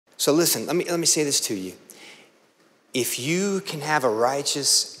So listen, let me say this to you. If you can have a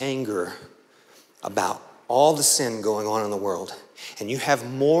righteous anger about all the sin going on in the world, and you have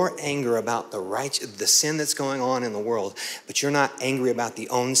more anger about the sin that's going on in the world, but you're not angry about the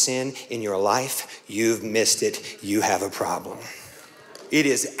own sin in your life, you've missed it. You have a problem. It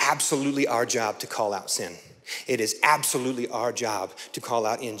is absolutely our job to call out sin. It is absolutely our job to call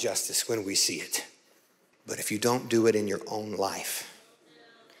out injustice when we see it. But if you don't do it in your own life,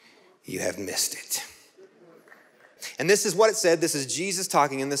 you have missed it. And this is what it said. This is Jesus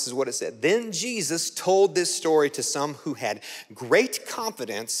talking, and this is what it said. Then Jesus told this story to some who had great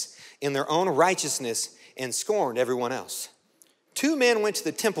confidence in their own righteousness and scorned everyone else. 2 men went to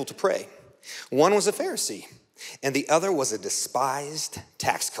the temple to pray. One was a Pharisee, and the other was a despised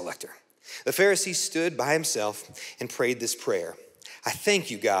tax collector. The Pharisee stood by himself and prayed this prayer. I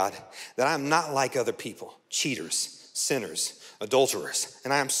thank you, God, that I'm not like other people, cheaters, sinners, adulterers,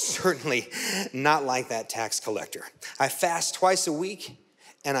 and I am certainly not like that tax collector. I fast twice a week,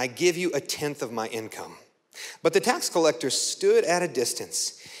 and I give you 1/10 of my income. But the tax collector stood at a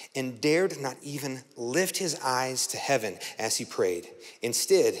distance and dared not even lift his eyes to heaven as he prayed.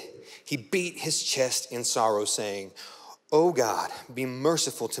 Instead, he beat his chest in sorrow, saying, "Oh God, be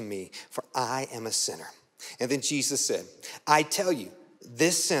merciful to me, for I am a sinner." And then Jesus said, I tell you,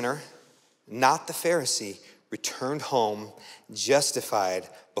 this sinner, not the Pharisee, returned home justified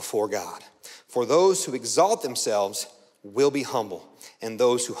before God. For those who exalt themselves will be humble, and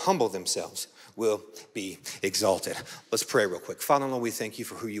those who humble themselves will be exalted. Let's pray real quick. Father, Lord, we thank you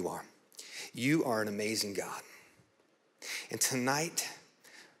for who you are. You are an amazing God. And tonight,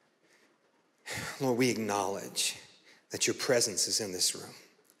 Lord, we acknowledge that your presence is in this room.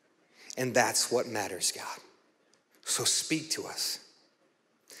 And that's what matters, God. So speak to us.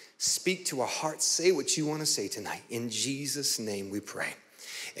 Speak to our hearts. Say what you want to say tonight. In Jesus' name we pray.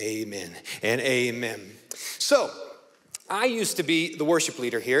 Amen and amen. So, I used to be the worship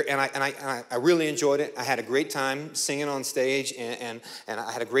leader here, and I really enjoyed it. I had a great time singing on stage, and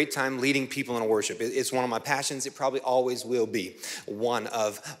I had a great time leading people in worship. It's one of my passions. It probably always will be one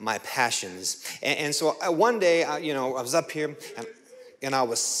of my passions. And so one day, I was up here, and I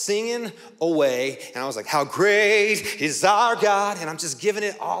was singing away, and I was like, how great is our God, and I'm just giving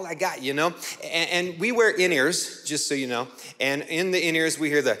it all I got, And we wear in-ears, just so you know, and in the in-ears, we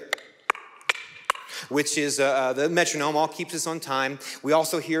hear the which is the metronome, all keeps us on time. We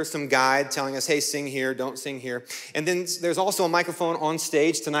also hear some guide telling us, hey, sing here, don't sing here. And then there's also a microphone on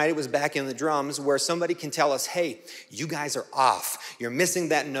stage. Tonight it was back in the drums where somebody can tell us, hey, you guys are off. You're missing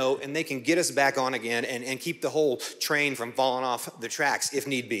that note, and they can get us back on again and keep the whole train from falling off the tracks if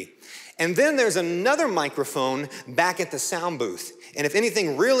need be. And then there's another microphone back at the sound booth. And if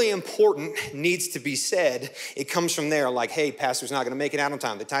anything really important needs to be said, it comes from there, like, hey, pastor's not going to make it out on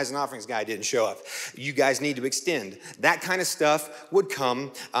time. The tithes and offerings guy didn't show up. You guys need to extend. That kind of stuff would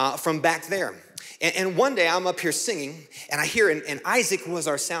come from back there. And one day I'm up here singing, and I hear, and Isaac was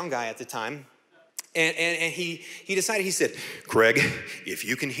our sound guy at the time. And he decided, he said, Kraig, if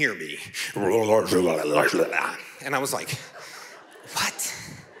you can hear me. And I was like, what?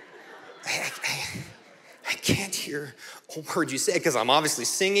 I can't hear a word you said, because I'm obviously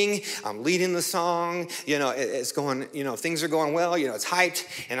singing, I'm leading the song, it's going, things are going well, it's hyped,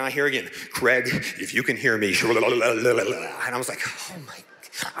 and I hear again, Kraig, if you can hear me, and I was like, oh my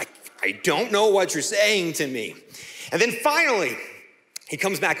God, I don't know what you're saying to me. And then finally, he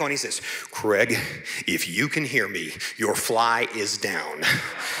comes back on, he says, Kraig, if you can hear me, your fly is down.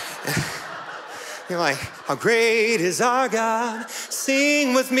 You're like, how great is our God,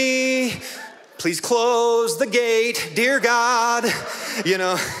 sing with me. Please close the gate, dear God.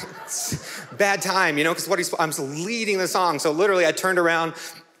 It's bad time, because I'm leading the song. So literally I turned around,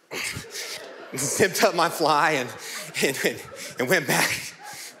 zipped up my fly and went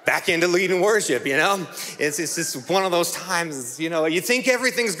back into leading worship, It's just one of those times, you think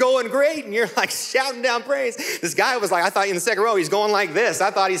everything's going great and you're like shouting down praise. This guy was like, I thought in the second row, he's going like this.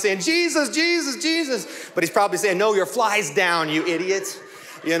 I thought he's saying, Jesus, Jesus, Jesus. But he's probably saying, no, your fly's down, you idiot.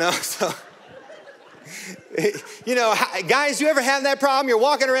 So... guys, you ever have that problem? You're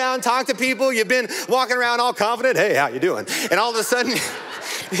walking around, talk to people, you've been walking around all confident, hey, how you doing? And all of a sudden,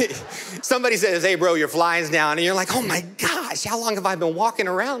 somebody says, hey, bro, your fly's down. And you're like, oh my gosh, how long have I been walking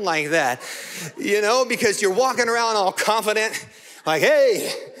around like that? Because you're walking around all confident, like,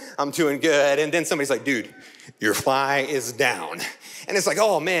 hey, I'm doing good. And then somebody's like, dude, your fly is down. And it's like,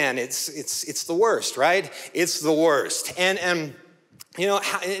 oh man, it's the worst, right? It's the worst. And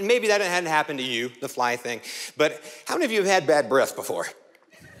maybe that hadn't happened to you, the fly thing, but how many of you have had bad breath before?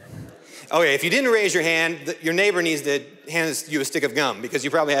 Okay, if you didn't raise your hand, your neighbor needs to hand you a stick of gum because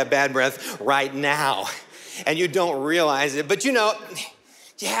you probably have bad breath right now and you don't realize it. But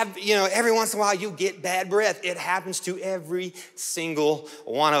every once in a while you get bad breath. It happens to every single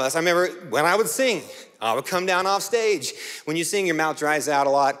one of us. I remember when I would sing, I would come down off stage. When you sing, your mouth dries out a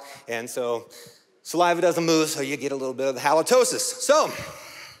lot, and so saliva doesn't move, so you get a little bit of the halitosis. So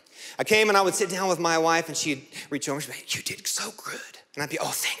I came and I would sit down with my wife, and she'd reach over and she'd be like, "You did so good." And I'd be, "Oh,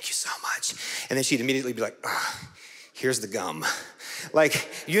 thank you so much." And then she'd immediately be like, "Here's the gum." Like,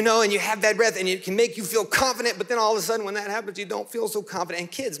 and you have bad breath and it can make you feel confident, but then all of a sudden when that happens, you don't feel so confident.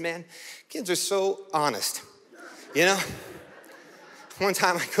 And kids, man, kids are so honest, One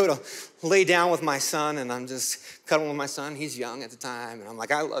time I go to lay down with my son and I'm just cuddling with my son. He's young at the time. And I'm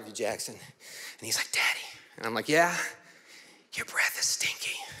like, "I love you, Jackson." And he's like, "Daddy." And I'm like, "Yeah, your breath is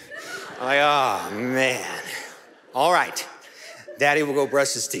stinky." I'm like, "Oh, man. All right. Daddy will go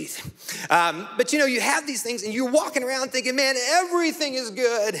brush his teeth." But you have these things and you're walking around thinking, man, everything is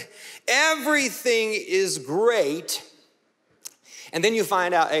good. Everything is great. And then you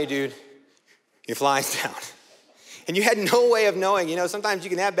find out, hey, dude, your fly's down. And you had no way of knowing. Sometimes you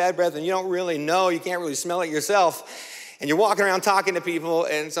can have bad breath and you don't really know. You can't really smell it yourself. And you're walking around talking to people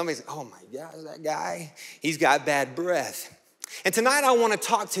and somebody's like, "Oh my God, that guy, he's got bad breath." And tonight I want to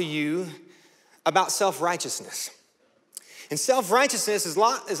talk to you about self-righteousness. And self-righteousness is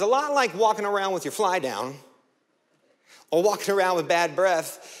a lot like walking around with your fly down or walking around with bad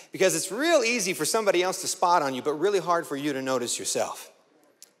breath, because it's real easy for somebody else to spot on you, but really hard for you to notice yourself.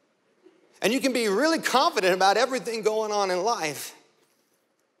 And you can be really confident about everything going on in life.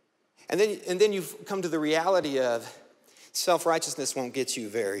 And then you come to the reality of self-righteousness won't get you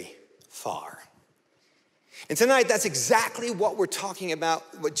very far. And tonight, that's exactly what we're talking about,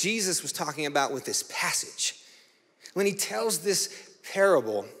 what Jesus was talking about with this passage. When he tells this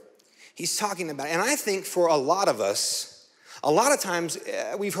parable, he's talking about, and I think for a lot of us, a lot of times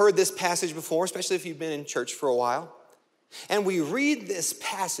we've heard this passage before, especially if you've been in church for a while. And we read this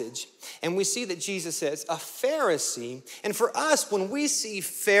passage and we see that Jesus says, a Pharisee, and for us, when we see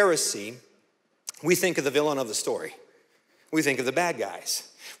Pharisee, we think of the villain of the story. We think of the bad guys.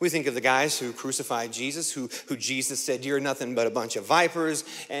 We think of the guys who crucified Jesus, who Jesus said, "You're nothing but a bunch of vipers."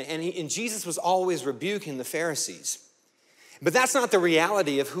 And Jesus was always rebuking the Pharisees. But that's not the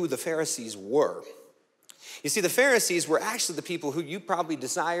reality of who the Pharisees were. You see, the Pharisees were actually the people who you probably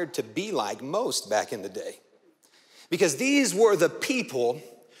desired to be like most back in the day. Because these were the people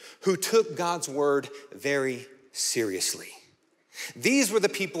who took God's word very seriously. These were the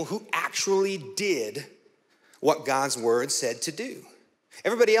people who actually did what God's word said to do.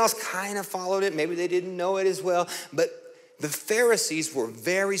 Everybody else kind of followed it. Maybe they didn't know it as well. But the Pharisees were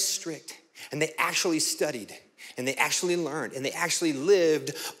very strict. And they actually studied. And they actually learned. And they actually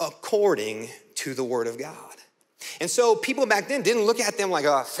lived according to the word of God. And so people back then didn't look at them like,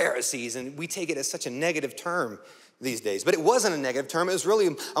 "Oh, Pharisees." And we take it as such a negative term these days. But it wasn't a negative term. It was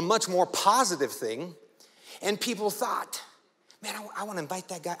really a much more positive thing. And people thought, "Man, I want to invite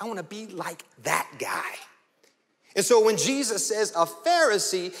that guy. I want to be like that guy." And so when Jesus says a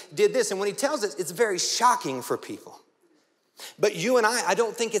Pharisee did this, and when he tells us, it's very shocking for people. But you and I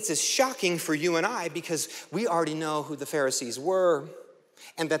don't think it's as shocking for you and I, because we already know who the Pharisees were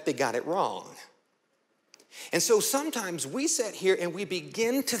and that they got it wrong. And so sometimes we sit here and we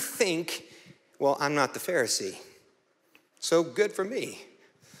begin to think, well, I'm not the Pharisee, so good for me.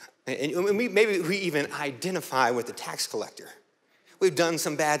 And maybe we even identify with the tax collector. We've done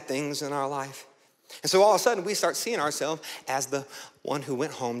some bad things in our life. And so all of a sudden, we start seeing ourselves as the one who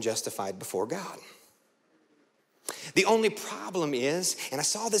went home justified before God. The only problem is, and I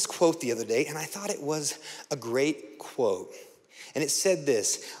saw this quote the other day, and I thought it was a great quote. And it said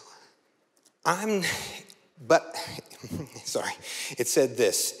this, it said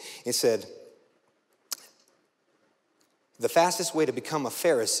this. It said, the fastest way to become a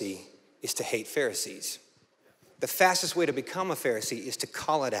Pharisee is to hate Pharisees. The fastest way to become a Pharisee is to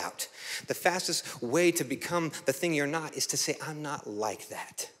call it out. The fastest way to become the thing you're not is to say, I'm not like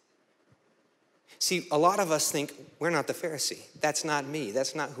that. See, a lot of us think, we're not the Pharisee. That's not me.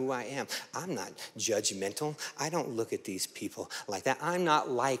 That's not who I am. I'm not judgmental. I don't look at these people like that. I'm not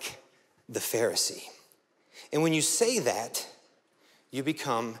like the Pharisee. And when you say that, you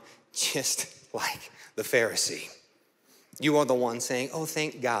become just like the Pharisee. You are the one saying, oh,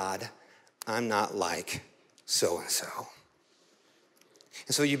 thank God I'm not like so-and-so.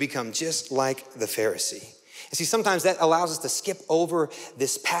 And so you become just like the Pharisee. And see, sometimes that allows us to skip over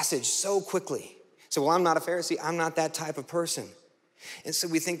this passage so quickly. So, well, I'm not a Pharisee. I'm not that type of person. And so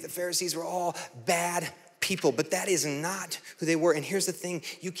we think the Pharisees were all bad people. people, but that is not who they were. And here's the thing,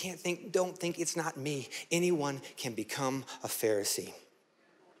 don't think it's not me. Anyone can become a Pharisee.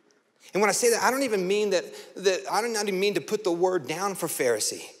 And when I say that, I don't even mean to put the word down for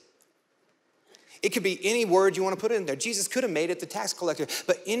Pharisee. It could be any word you want to put in there. Jesus could have made it the tax collector,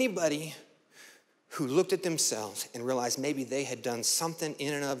 but anybody who looked at themselves and realized maybe they had done something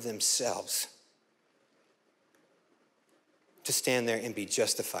in and of themselves to stand there and be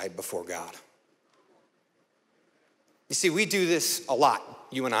justified before God. You see, we do this a lot,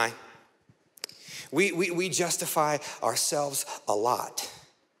 you and I. We justify ourselves a lot.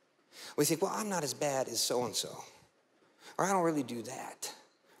 We think, well, I'm not as bad as so-and-so. Or I don't really do that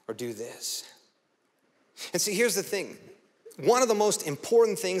or do this. And see, here's the thing. One of the most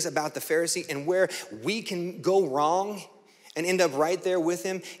important things about the Pharisee and where we can go wrong and end up right there with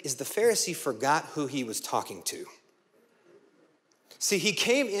him is the Pharisee forgot who he was talking to. See, he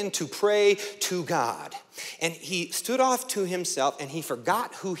came in to pray to God, and he stood off to himself, and he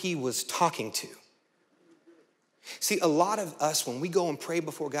forgot who he was talking to. See, a lot of us, when we go and pray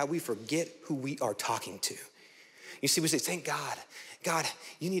before God, we forget who we are talking to. You see, we say, thank God. God,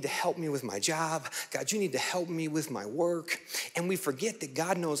 you need to help me with my job. God, you need to help me with my work. And we forget that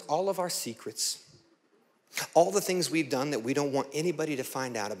God knows all of our secrets, all the things we've done that we don't want anybody to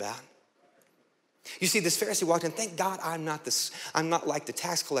find out about. You see, this Pharisee walked in, thank God I'm not like the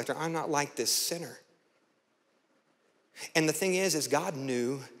tax collector. I'm not like this sinner. And the thing is God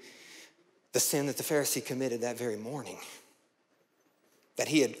knew the sin that the Pharisee committed that very morning, that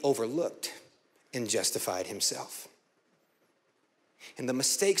he had overlooked and justified himself. And the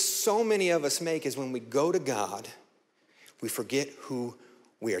mistake so many of us make is when we go to God, we forget who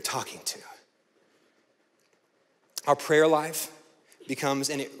we are talking to. Our prayer life becomes,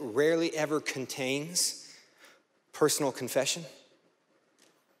 and it rarely ever contains, personal confession.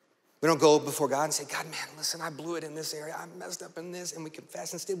 We don't go before God and say, God, man, listen, I blew it in this area. I messed up in this, and we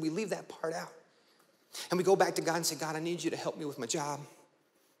confess. Instead, we leave that part out. And we go back to God and say, God, I need you to help me with my job.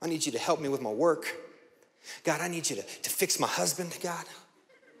 I need you to help me with my work. God, I need you to fix my husband, God.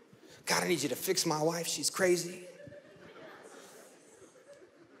 God, I need you to fix my wife. She's crazy.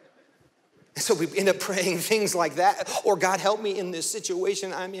 And so we end up praying things like that. Or God, help me in this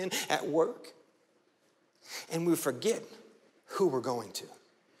situation I'm in at work. And we forget who we're going to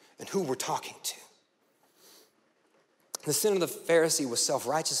and who we're talking to. The sin of the Pharisee was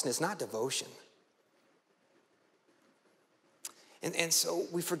self-righteousness, not devotion. And so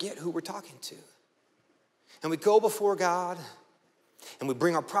we forget who we're talking to. And we go before God and we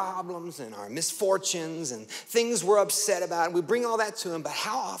bring our problems and our misfortunes and things we're upset about, and we bring all that to him. But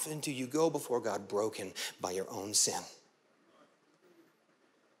how often do you go before God broken by your own sin?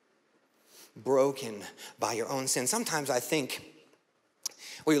 Broken by your own sin. Sometimes I think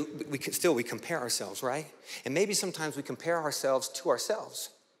we compare ourselves, right? And maybe sometimes we compare ourselves to ourselves.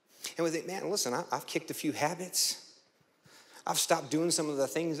 And we think, man, listen, I've kicked a few habits. I've stopped doing some of the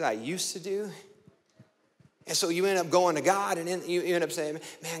things I used to do. And so you end up going to God, and then you end up saying,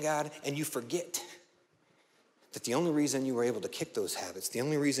 man, God, and you forget that the only reason you were able to kick those habits, the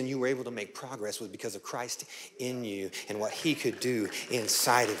only reason you were able to make progress was because of Christ in you and what he could do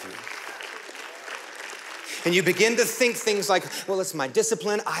inside of you. And you begin to think things like, well, it's my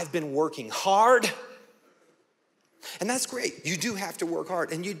discipline. I've been working hard. And that's great. You do have to work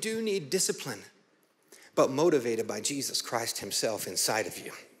hard, and you do need discipline, but motivated by Jesus Christ himself inside of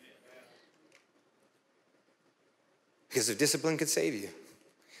you. Because if discipline could save you,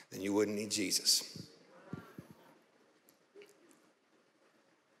 then you wouldn't need Jesus.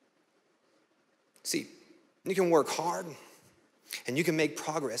 See, you can work hard and you can make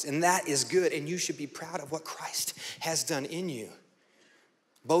progress, and that is good, and you should be proud of what Christ has done in you.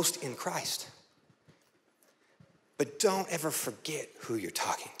 Boast in Christ. But don't ever forget who you're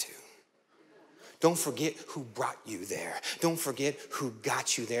talking to. Don't forget who brought you there. Don't forget who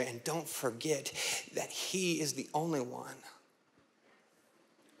got you there. And don't forget that he is the only one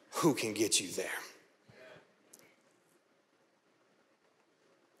who can get you there.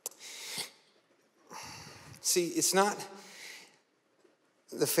 See, it's not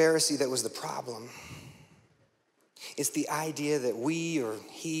the Pharisee that was the problem. It's the idea that we or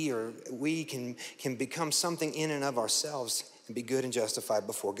he or we can become something in and of ourselves and be good and justified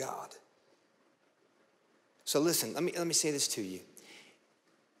before God. So listen, let me say this to you.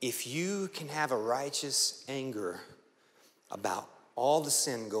 If you can have a righteous anger about all the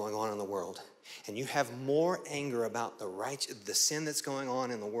sin going on in the world, and you have more anger about the sin that's going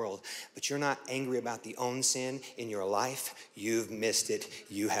on in the world, but you're not angry about the own sin in your life, you've missed it.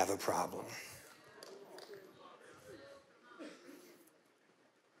 You have a problem.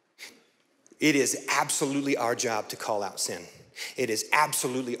 It is absolutely our job to call out sin. It is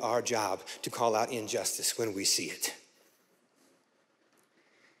absolutely our job to call out injustice when we see it.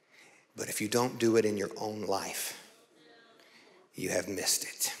 But if you don't do it in your own life, you have missed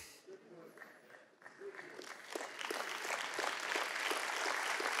it.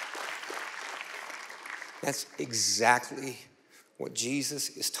 That's exactly what Jesus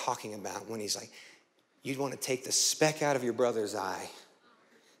is talking about when he's like, you'd want to take the speck out of your brother's eye,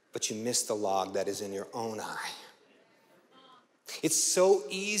 but you miss the log that is in your own eye. It's so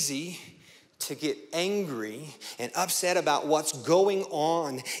easy to get angry and upset about what's going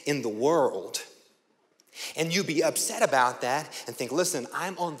on in the world. And you be upset about that and think, listen,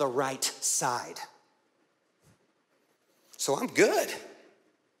 I'm on the right side, so I'm good.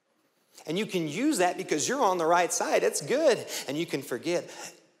 And you can use that because you're on the right side. It's good. And you can forget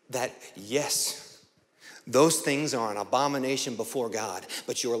that, yes, those things are an abomination before God,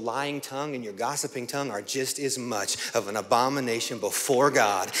 but your lying tongue and your gossiping tongue are just as much of an abomination before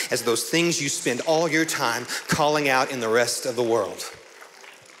God as those things you spend all your time calling out in the rest of the world.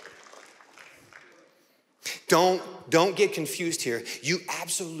 Don't get confused here. You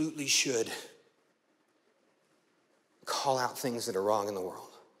absolutely should call out things that are wrong in the world.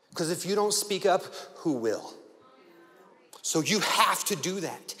 Because if you don't speak up, who will? So you have to do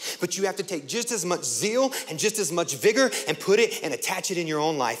that. But you have to take just as much zeal and just as much vigor and put it and attach it in your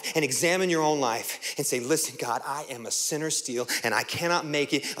own life and examine your own life and say, listen, God, I am a sinner still and I cannot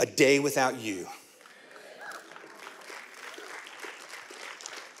make it a day without you.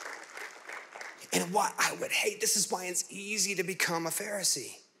 And what I would hate, this is why it's easy to become a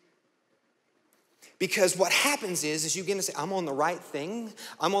Pharisee. Because what happens is you begin to say, I'm on the right thing.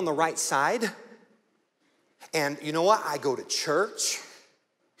 I'm on the right side. And you know what? I go to church.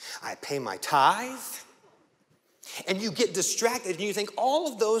 I pay my tithe. And you get distracted and you think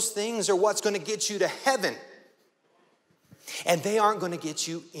all of those things are what's going to get you to heaven. And they aren't going to get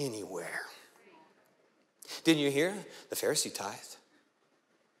you anywhere. Didn't you hear? The Pharisee tithed.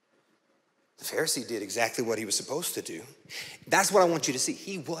 The Pharisee did exactly what he was supposed to do. That's what I want you to see.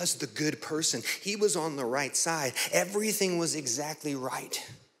 He was the good person. He was on the right side. Everything was exactly right.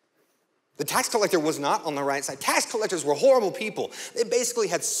 The tax collector was not on the right side. Tax collectors were horrible people. They basically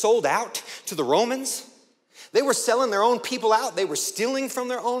had sold out to the Romans. They were selling their own people out. They were stealing from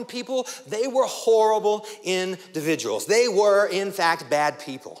their own people. They were horrible individuals. They were, in fact, bad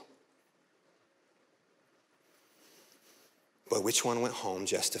people. But which one went home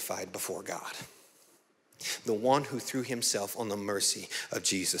justified before God? The one who threw himself on the mercy of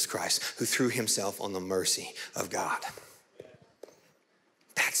Jesus Christ, who threw himself on the mercy of God.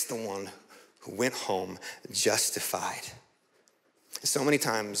 That's the one who went home justified. So many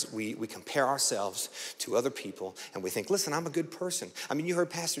times we compare ourselves to other people and we think, listen, I'm a good person. I mean, you heard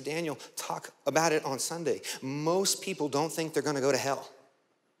Pastor Daniel talk about it on Sunday. Most people don't think they're going to go to hell.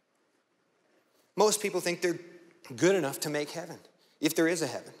 Most people think they're good enough to make heaven, if there is a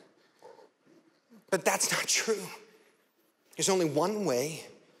heaven. But that's not true. There's only one way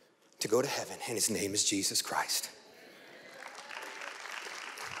to go to heaven, and his name is Jesus Christ.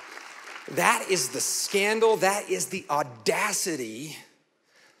 That is the scandal, that is the audacity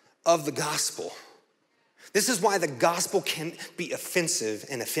of the gospel. This is why the gospel can be offensive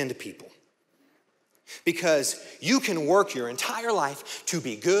and offend people. Because you can work your entire life to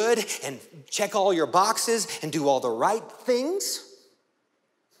be good and check all your boxes and do all the right things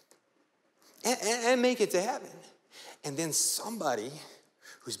and make it to heaven. And then somebody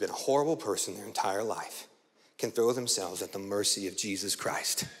who's been a horrible person their entire life can throw themselves at the mercy of Jesus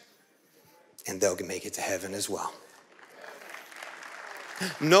Christ and they'll make it to heaven as well.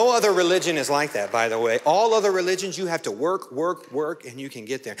 No other religion is like that, by the way. All other religions, you have to work, and you can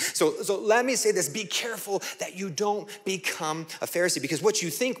get there. So let me say this. Be careful that you don't become a Pharisee, because what you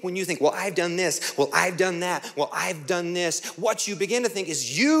think when you think, well, I've done this, well, I've done that, well, I've done this, what you begin to think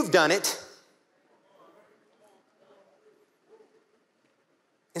is you've done it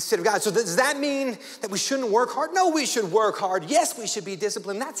instead of God. So does that mean that we shouldn't work hard? No, we should work hard. Yes, we should be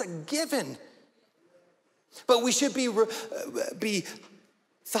disciplined. That's a given. But we should be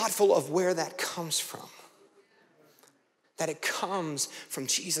thoughtful of where that comes from. That it comes from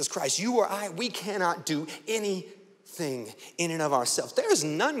Jesus Christ. You or I, we cannot do anything in and of ourselves. There is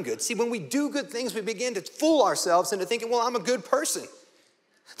none good. See, when we do good things, we begin to fool ourselves into thinking, well, I'm a good person.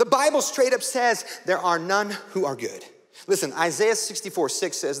 The Bible straight up says there are none who are good. Listen, Isaiah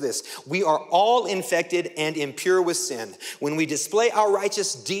 64:6 says this: we are all infected and impure with sin. When we display our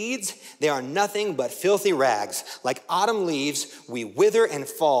righteous deeds, they are nothing but filthy rags. Like autumn leaves, we wither and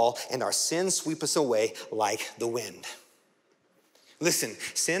fall, and our sins sweep us away like the wind. Listen,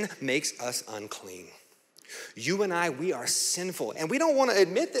 sin makes us unclean. You and I, we are sinful, and we don't want to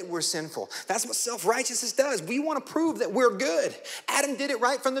admit that we're sinful. That's what self-righteousness does. We want to prove that we're good. Adam did it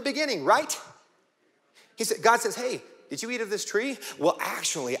right from the beginning, right? God says, hey, did you eat of this tree? Well,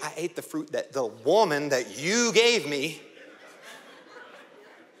 actually, I ate the fruit that the woman that you gave me.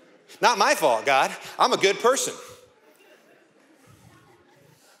 Not my fault, God. I'm a good person.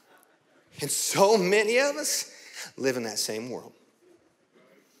 And so many of us live in that same world.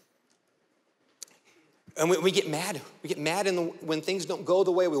 And we get mad. We get mad when things don't go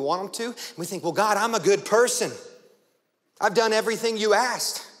the way we want them to. And we think, well, God, I'm a good person. I've done everything you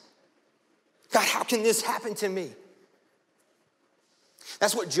asked. God, how can this happen to me?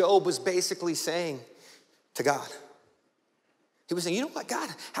 That's what Job was basically saying to God. He was saying, you know what, God,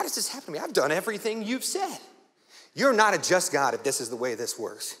 how does this happen to me? I've done everything you've said. You're not a just God if this is the way this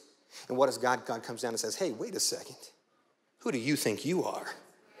works. And what does God? God comes down and says, hey, wait a second. Who do you think you are?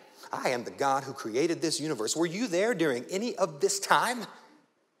 I am the God who created this universe. Were you there during any of this time?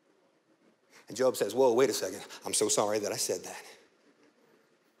 And Job says, whoa, wait a second. I'm so sorry that I said that.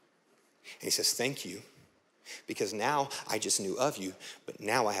 And he says, thank you, because now I just knew of you, but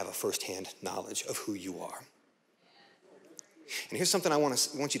now I have a firsthand knowledge of who you are. And here's something I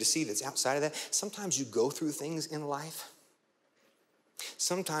want you to see that's outside of that. Sometimes you go through things in life.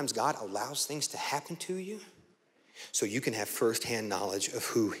 Sometimes God allows things to happen to you so you can have firsthand knowledge of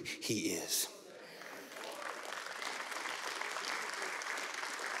who he is.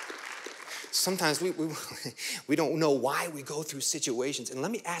 Sometimes we don't know why we go through situations. And let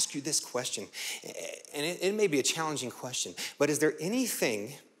me ask you this question, and it may be a challenging question, but is there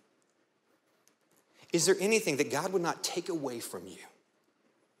anything that God would not take away from you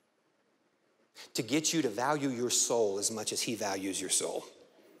to get you to value your soul as much as he values your soul?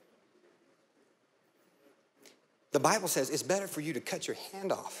 The Bible says it's better for you to cut your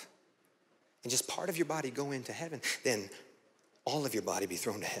hand off and just part of your body go into heaven than all of your body be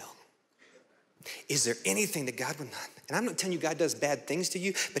thrown to hell. Is there anything that God would not? And I'm not telling you God does bad things to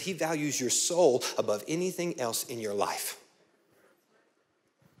you, but he values your soul above anything else in your life.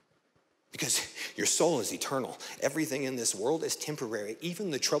 Because your soul is eternal. Everything in this world is temporary.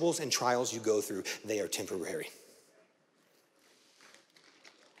 Even the troubles and trials you go through, they are temporary.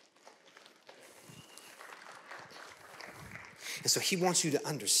 And so he wants you to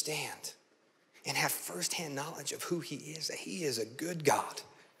understand and have firsthand knowledge of who he is, that he is a good God.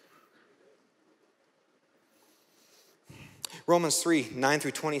 Romans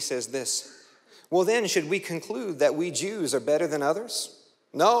 3:9-20 says this. Well, then, should we conclude that we Jews are better than others?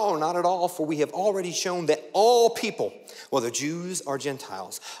 No, not at all, for we have already shown that all people, whether Jews or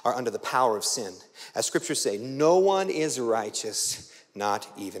Gentiles, are under the power of sin. As scriptures say, no one is righteous, not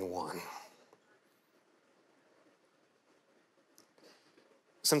even one.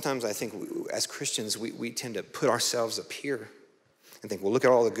 Sometimes I think as Christians, we tend to put ourselves up here and think, well, look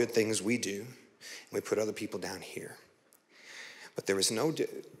at all the good things we do, and we put other people down here. But there is no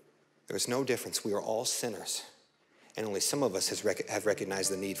difference. We are all sinners, and only some of us have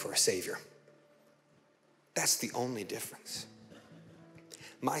recognized the need for a Savior. That's the only difference.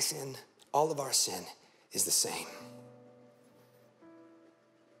 My sin, all of our sin, is the same.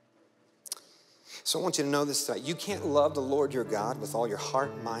 So I want you to know this tonight. You can't love the Lord your God with all your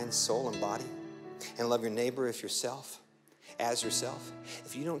heart, mind, soul, and body, and love your neighbor as yourself,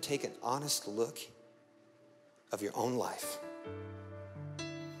 if you don't take an honest look of your own life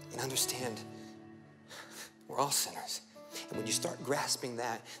and understand we're all sinners. And when you start grasping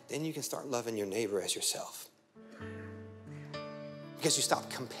that, then you can start loving your neighbor as yourself. Because you stop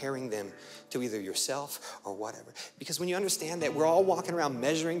comparing them to either yourself or whatever. Because when you understand that we're all walking around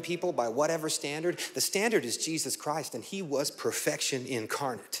measuring people by whatever standard, the standard is Jesus Christ, and he was perfection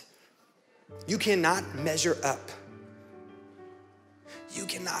incarnate. You cannot measure up. You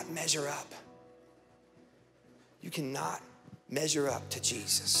cannot measure up. You cannot measure up to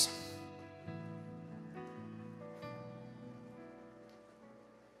Jesus.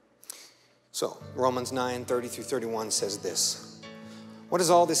 So Romans 9:30-31 says this. What does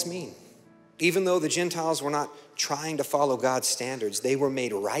all this mean? Even though the Gentiles were not trying to follow God's standards, they were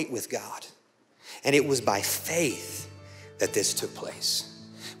made right with God. And it was by faith that this took place.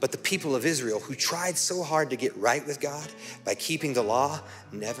 But the people of Israel, who tried so hard to get right with God by keeping the law,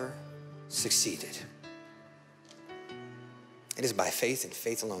 never succeeded. It is by faith and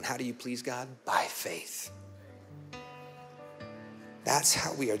faith alone. How do you please God? By faith. That's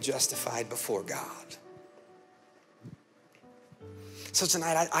how we are justified before God. So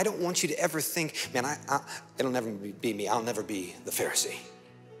tonight, I don't want you to ever think, man, it'll never be me. I'll never be the Pharisee.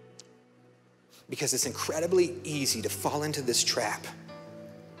 Because it's incredibly easy to fall into this trap.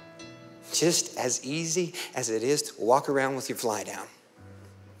 Just as easy as it is to walk around with your fly down.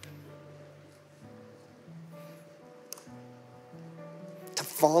 To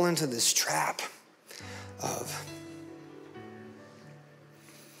fall into this trap of,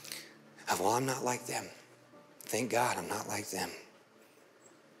 well, I'm not like them. Thank God I'm not like them.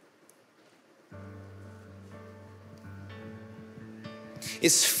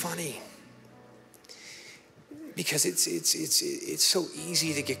 It's funny because it's so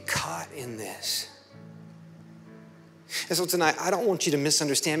easy to get caught in this. And so tonight, I don't want you to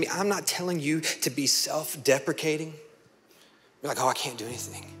misunderstand me. I'm not telling you to be self-deprecating. You're like, oh, I can't do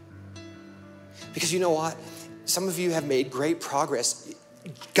anything. Because you know what? Some of you have made great progress.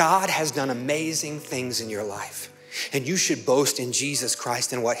 God has done amazing things in your life. And you should boast in Jesus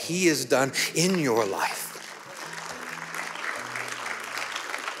Christ and what he has done in your life.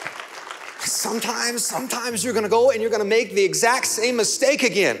 Sometimes you're going to go and you're going to make the exact same mistake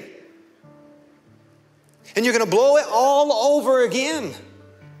again. And you're going to blow it all over again.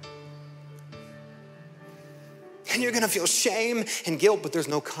 And you're going to feel shame and guilt, but there's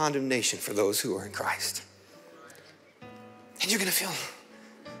no condemnation for those who are in Christ. And you're going to feel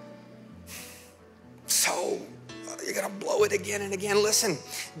so, you're going to blow it again and again. Listen,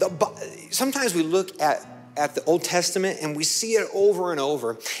 sometimes we look at the Old Testament and we see it over and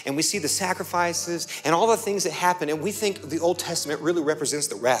over, and we see the sacrifices and all the things that happen, and we think the Old Testament really represents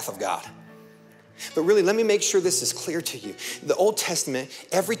the wrath of God. But really, let me make sure this is clear to you. The Old Testament,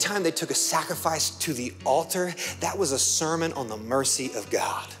 every time they took a sacrifice to the altar, that was a sermon on the mercy of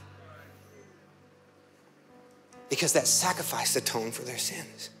God. Because that sacrifice atoned for their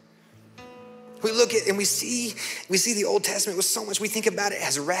sins. We look at and we see the Old Testament with so much, we think about it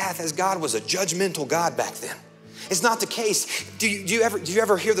as wrath, as God was a judgmental God back then. It's not the case. Do you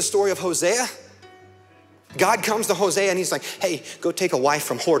ever hear the story of Hosea? God comes to Hosea and he's like, hey, go take a wife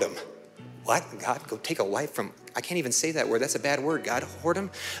from whoredom. What? God, go take a wife from, I can't even say that word. That's a bad word, God, whoredom.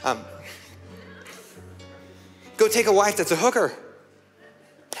 Go take a wife that's a hooker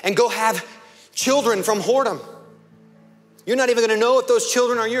and go have children from whoredom. You're not even going to know if those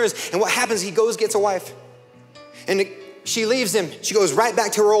children are yours. And what happens, he goes, gets a wife. And she leaves him. She goes right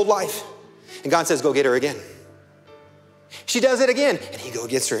back to her old life. And God says, go get her again. She does it again. And he go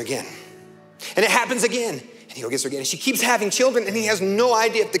gets her again. And it happens again. And he go gets her again. And she keeps having children. And he has no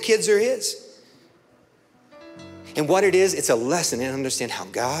idea if the kids are his. And what it is, it's a lesson in understand how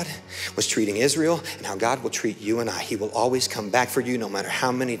God was treating Israel and how God will treat you and I. He will always come back for you no matter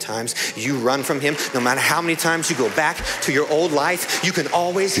how many times you run from him, no matter how many times you go back to your old life, you can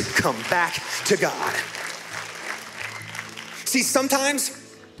always come back to God. See,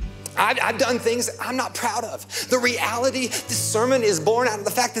 sometimes I've done things I'm not proud of. The reality, this sermon is born out of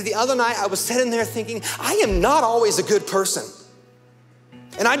the fact that the other night I was sitting there thinking, I am not always a good person.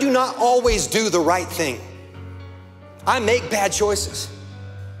 And I do not always do the right thing. I make bad choices.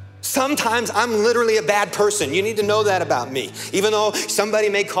 Sometimes I'm literally a bad person. You need to know that about me. Even though somebody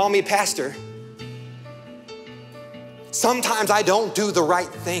may call me pastor, sometimes I don't do the right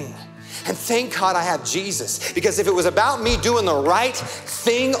thing. And thank God I have Jesus, because if it was about me doing the right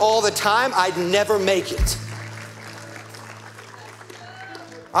thing all the time, I'd never make it.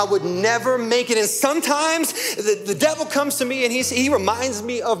 I would never make it. And sometimes the devil comes to me and he reminds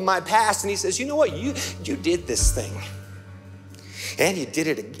me of my past, and he says, you know what, you did this thing. And you did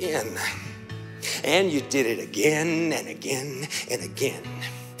it again. And you did it again and again and again.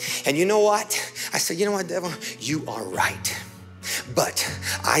 And you know what? I said, you know what, devil, you are right. But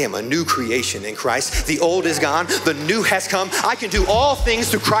I am a new creation in Christ. The old is gone, the new has come. I can do all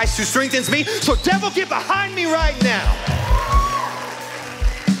things through Christ who strengthens me. So devil, get behind me right now.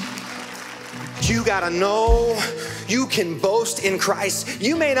 You gotta know you can boast in Christ.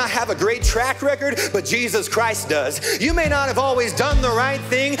 You may not have a great track record, but Jesus Christ does. You may not have always done the right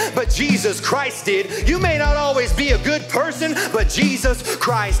thing, but Jesus Christ did. You may not always be a good person, but Jesus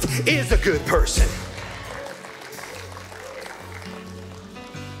Christ is a good person.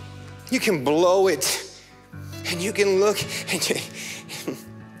 You can blow it, and you can look, and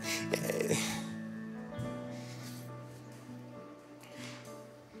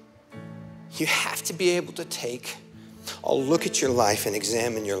you have to be able to take a look at your life and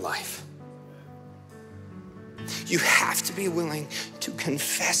examine your life. You have to be willing to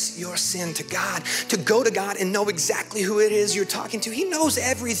confess your sin to God, to go to God and know exactly who it is you're talking to. He knows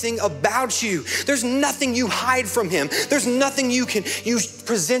everything about you. There's nothing you hide from him. There's nothing you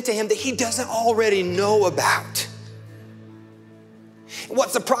present to him that he doesn't already know about.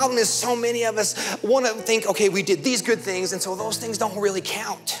 What's the problem is so many of us want to think, okay, we did these good things, and so those things don't really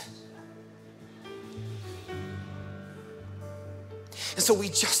count. And so we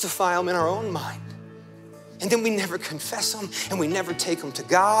justify them in our own mind. And then we never confess them, and we never take them to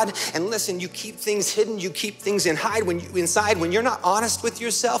God. And listen, you keep things hidden, you keep things inside. When you're not honest with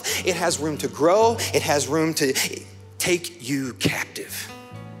yourself, it has room to grow. It has room to take you captive.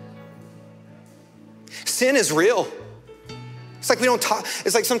 Sin is real. It's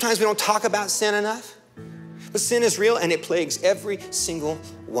like sometimes we don't talk about sin enough. But sin is real, and it plagues every single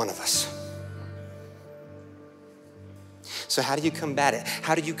one of us. So how do you combat it?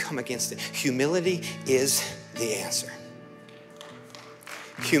 How do you come against it? Humility is the answer.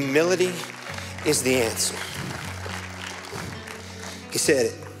 Humility is the answer. He said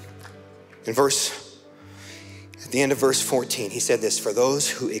it at the end of verse 14, he said this, for those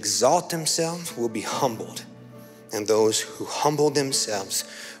who exalt themselves will be humbled, and those who humble themselves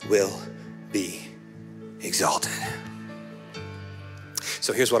will be exalted.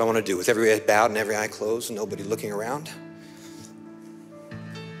 So here's what I want to do. With every head bowed and every eye closed and nobody looking around,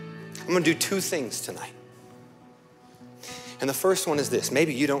 I'm going to do two things tonight. And the first one is this.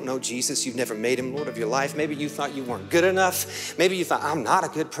 Maybe you don't know Jesus. You've never made him Lord of your life. Maybe you thought you weren't good enough. Maybe you thought, I'm not a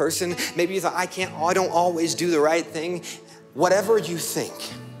good person. Maybe you thought, I don't always do the right thing. Whatever you think,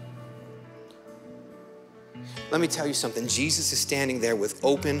 let me tell you something. Jesus is standing there with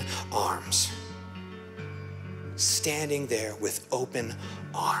open arms. Standing there with open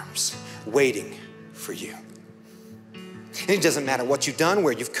arms, waiting for you. And it doesn't matter what you've done,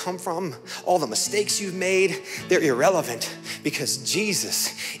 where you've come from, all the mistakes you've made, they're irrelevant because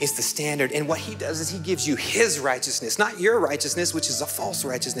Jesus is the standard. And what he does is he gives you his righteousness, not your righteousness, which is a false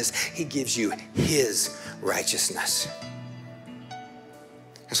righteousness. He gives you his righteousness.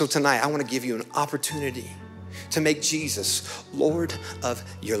 And so tonight, I want to give you an opportunity to make Jesus Lord of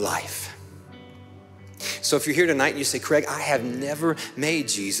your life. So if you're here tonight and you say, Kraig, I have never made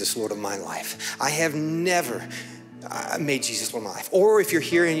Jesus Lord of my life. I have never made Jesus Lord of my life. Or if you're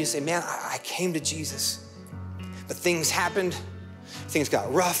here and you say, man, I came to Jesus, but things happened. Things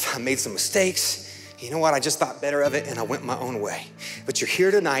got rough. I made some mistakes. You know what? I just thought better of it and I went my own way. But you're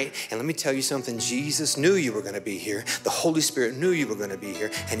here tonight, and let me tell you something. Jesus knew you were going to be here. The Holy Spirit knew you were going to be here,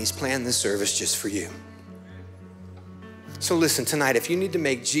 and he's planned this service just for you. So listen, tonight, if you need to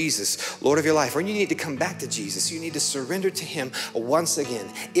make Jesus Lord of your life, or you need to come back to Jesus, you need to surrender to him once again.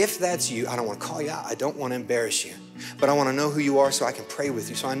 If that's you, I don't want to call you out. I don't want to embarrass you. But I want to know who you are so I can pray with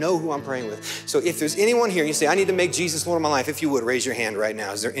you, so I know who I'm praying with. So if there's anyone here, you say, I need to make Jesus Lord of my life, if you would, raise your hand right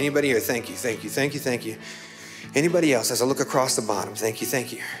now. Is there anybody here? Thank you, thank you, thank you, thank you. Anybody else? As I look across the bottom, thank you,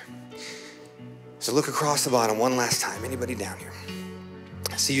 thank you. So look across the bottom one last time. Anybody down here?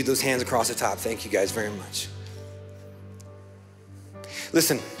 I see you, those hands across the top. Thank you guys very much.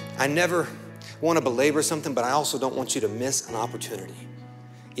 Listen, I never want to belabor something, but I also don't want you to miss an opportunity.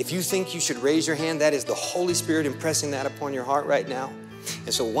 If you think you should raise your hand, that is the Holy Spirit impressing that upon your heart right now.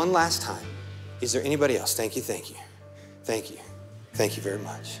 And so one last time, is there anybody else? Thank you, thank you. Thank you. Thank you very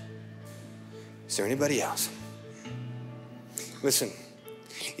much. Is there anybody else? Listen,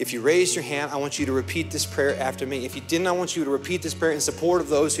 if you raised your hand, I want you to repeat this prayer after me. If you didn't, I want you to repeat this prayer in support of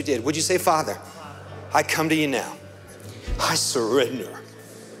those who did. Would you say, Father, I come to you now. I surrender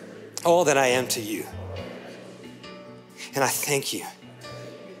all that I am to you. And I thank you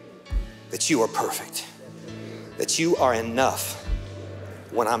that you are perfect, that you are enough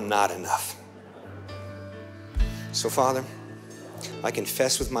when I'm not enough. So Father, I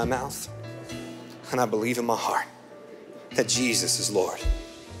confess with my mouth and I believe in my heart that Jesus is Lord,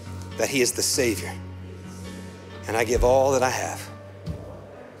 that he is the Savior. And I give all that I have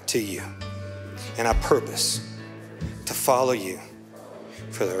to you. And I purpose to follow you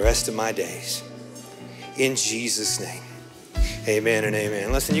for the rest of my days. In Jesus' name, amen and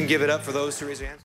amen. Listen, you can give it up for those who raise their hands.